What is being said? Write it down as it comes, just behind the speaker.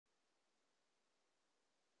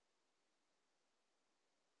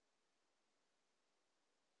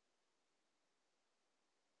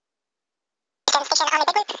Station on the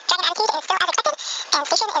big loop. Dragon attitude is still as expected, and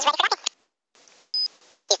station is ready for docking.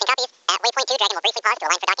 Houston copies. At waypoint 2, Dragon will briefly pause to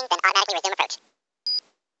align for docking, then automatically resume approach.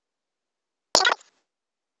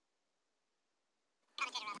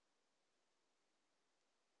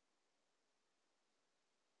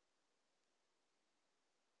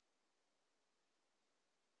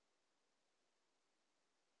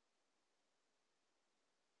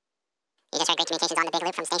 You just heard great communications on the big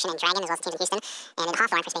loop from station and Dragon, as well as the teams in Houston and in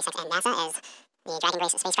Hawthorne for SpaceX and NASA, as the Dragon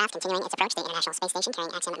Grace spacecraft continuing its approach to the International Space Station,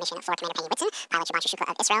 carrying Axiom Mission Floor Commander Peggy Whitson, pilot Shubhanshu Shukla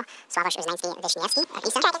of ISRO, Swarosh Uzhnensky-Vishnievsky of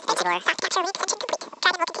ESA, and Tibor. Soft capture reads engine complete.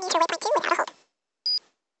 Dragon will continue to waypoint 2 without a hold.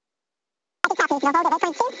 Copies, no hold at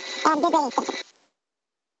waypoint 2, and good grading station.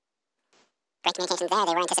 Great communications there.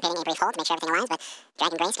 They were anticipating a brief hold to make sure everything aligns, but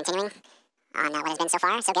Dragon Grace continuing on what has been so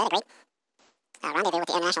far so good, a great rendezvous with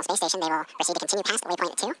the International Space Station. They will proceed to continue past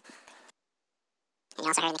waypoint 2. And you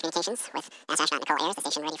also heard in the communications with NASA astronaut Nicole Ayers, the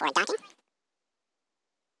station ready for docking.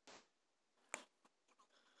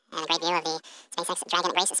 And a great view of the SpaceX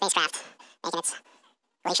Dragon Grace spacecraft making its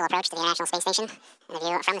glacial approach to the International Space Station. And the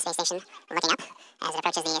view from the space station looking up as it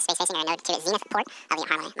approaches the space station or node to its zenith port of the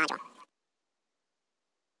Harmony module.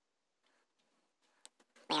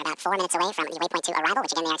 We are about 4 minutes away from the waypoint 2 arrival,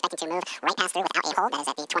 which again they are expecting to move right past through without a hold. That is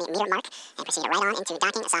at the 20-meter mark, and proceed right on into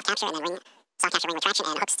docking, soft capture, and then soft capture ring retraction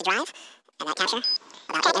and hooks to drive. And that capture,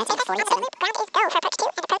 about 8 minutes and 47. Ground is go for approach 2,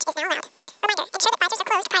 and approach is now allowed. Reminder, ensure that visors are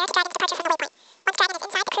closed prior to Dragon's departure from the waypoint. Once Dragon is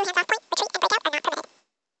inside the crew hands-off point, retreat and breakout are not permitted.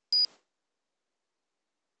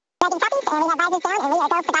 Dragon copies, and we have visors down, and we are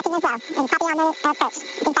go for docking as well. And copy on the approach.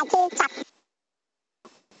 Inside 2, chop.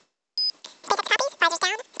 SpaceX copies, visors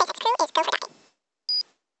down, SpaceX Crew is go for docking.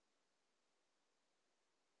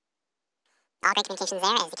 All great communications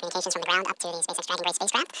there, as the communications from the ground up to the SpaceX Dragon Grace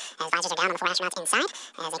spacecraft, as visors are down on the 4 astronauts inside,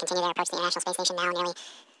 as they continue their approach to the International Space Station, now nearly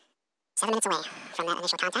 7 minutes away from that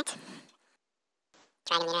initial contact.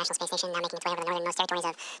 Dragon, the International Space Station, now making its way over the northernmost territories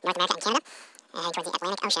of North America and Canada, and heading towards the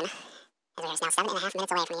Atlantic Ocean, as we are now 7.5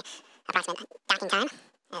 minutes away from the approximate docking time,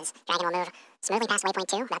 as Dragon will move smoothly past waypoint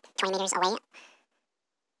 2, about 20 meters away,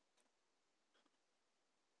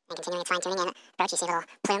 and continuing its fine-tuning and approach. You see little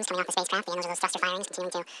plumes coming off the spacecraft, the end of those thruster firings,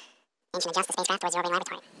 continuing to inch and adjust the spacecraft towards the orbiting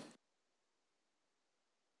laboratory.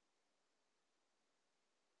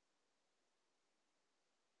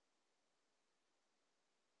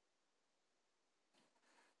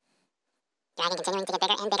 Dragon continuing to get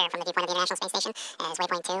bigger and bigger from the viewpoint of the International Space Station, as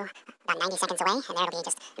waypoint 2, about 90 seconds away, and there it'll be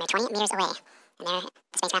just 20 meters away. And there,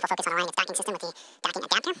 the spacecraft will focus on aligning its docking system with the docking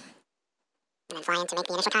adapter, and then fly in to make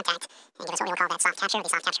the initial contact, and give us what we will call that soft capture.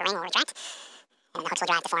 The soft capture ring will retract, and then the hooks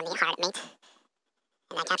will drive to form the hard mate,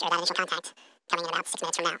 and that capture, that initial contact, coming in about 6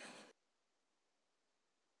 minutes from now.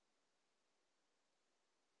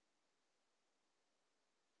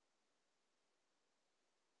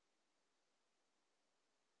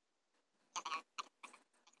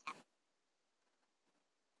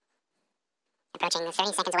 Approaching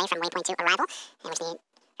 30 seconds away from waypoint 2 arrival, in which the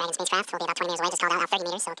Dragon spacecraft will be about 20 meters away, just called out 30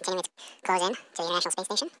 meters, so continuing its close in to the International Space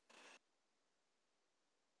Station.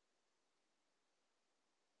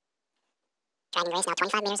 Dragon Grace now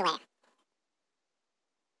 25 meters away.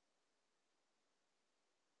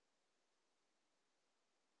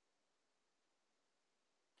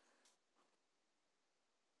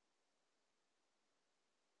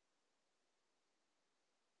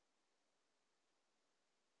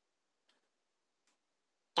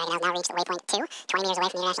 Dragon has now reached waypoint 2, 20 meters away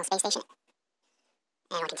from the International Space Station,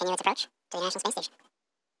 and will continue its approach to the International Space Station.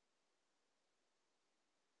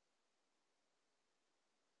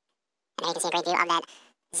 And there you can see a great view of that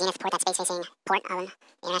zenith port, that space-facing port of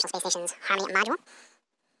the International Space Station's Harmony module.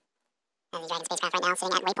 And the Dragon spacecraft right now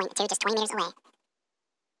sitting at waypoint 2, just 20 meters away.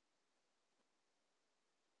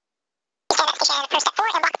 Stand at station first step 4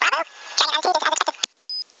 and block Bravo. Dragon attitude is as expected.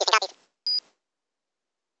 Houston copies.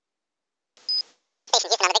 Station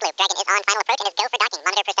Houston on the big loop. Dragon is on final approach and is go for docking.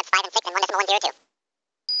 Monitor for steps 5 and 6 and 1.102.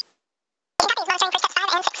 Station copies, monitoring for steps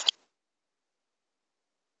 5 and 6.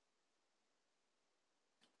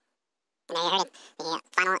 And there you heard it. The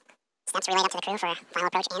final steps relayed up to the crew for final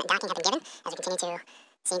approach and docking have been given, as we continue to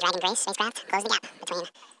see Dragon Grace spacecraft close the gap between them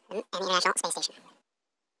and the International Space Station.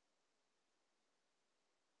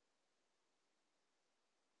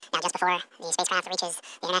 Now, just before the spacecraft reaches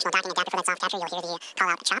the International Docking Adapter for that soft capture, you'll hear the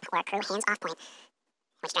call-out chop, or crew hands-off point,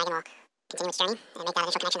 which Dragon will continue its journey and make that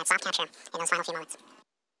initial connection, that soft capture, in those final few moments.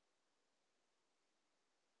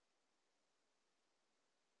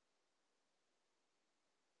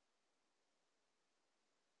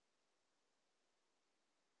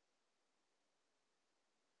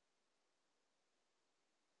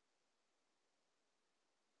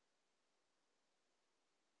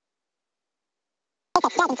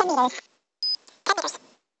 Dragon 10 meters. 10 meters.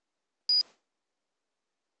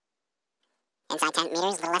 Inside 10 meters, a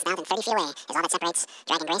little less now than 30 feet away, is all that separates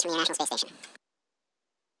Dragon Grace from the International Space Station.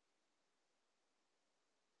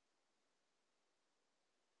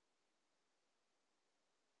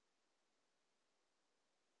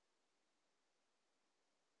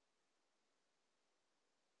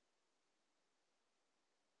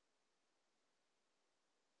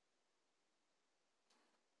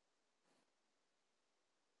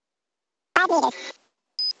 Five meters.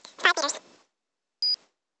 5 meters.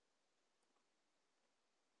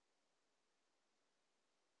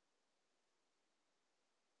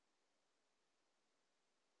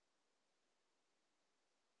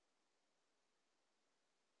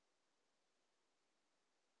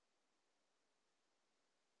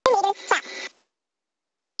 Stop.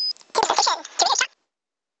 2 meters position. 2 meters stop.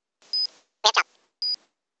 Ramp up.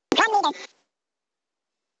 1 meter.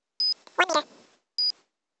 1 meter.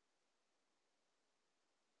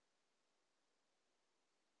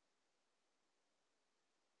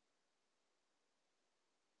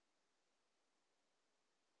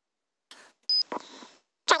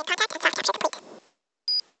 Dragon contact and soft capture complete.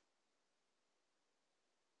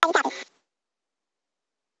 Dragon copy.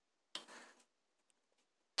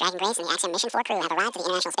 Dragon Grace and the Axiom Mission 4 crew have arrived at the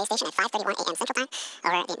International Space Station at 5:31 a.m. Central Time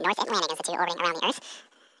over the North Atlantic as the two orbiting around the Earth,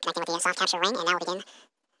 connecting with the soft capture ring, and now will begin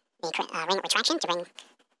the ring retraction to bring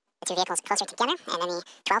the two vehicles closer together, and then the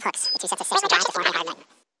 12 hooks, the two sets of 6 will drive to form a hard net.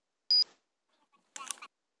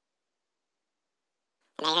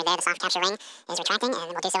 And there you heard there, the soft capture ring is retracting, and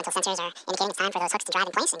we'll do so until sensors are indicating it's time for those hooks to drive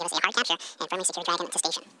in place and give us a hard capture and firmly secure Dragon to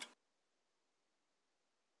station.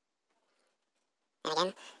 And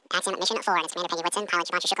again, Axiom Mission 4 and its commander Peggy Whitson, pilot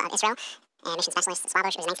Shubhanshu Shukla of ISRO, and mission specialist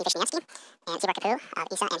Swabush Uzmanski Vishnievsky, and Tibor Kapoor of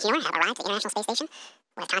ESA and HEOR have arrived at the International Space Station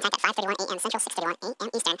with contact at 5:31 a.m. Central, 6:31 a.m.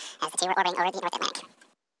 Eastern, as the two were orbiting over the North Atlantic.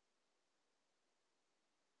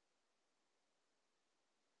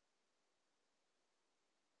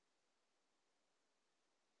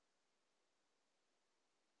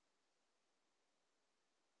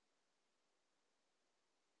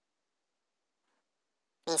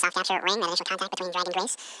 The soft capture ring, that initial contact between Dragon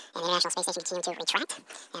Grace and the International Space Station, continue to retract,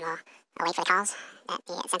 and we'll await for the calls that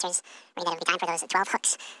the sensors read that it will be time for those 12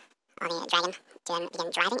 hooks on the Dragon to then begin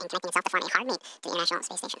driving and connecting itself to form a hard mate to the International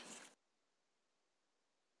Space Station.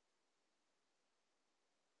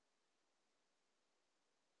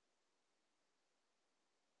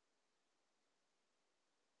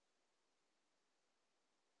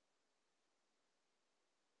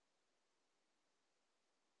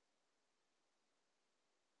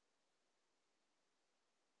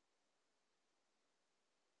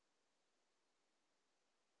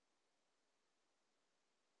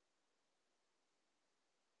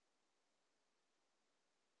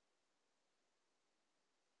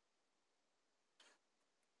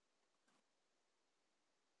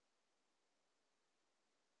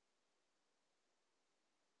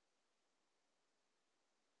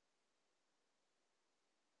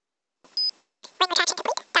 Ring retraction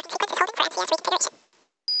complete. Docking sequence is holding for NCS reconfiguration.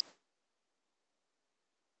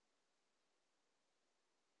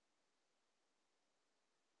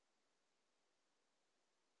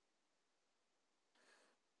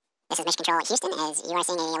 This is Mission Control Houston, as you are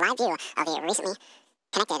seeing a live view of the recently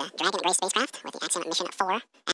connected Dragon Grace spacecraft with the Axiom Mission 4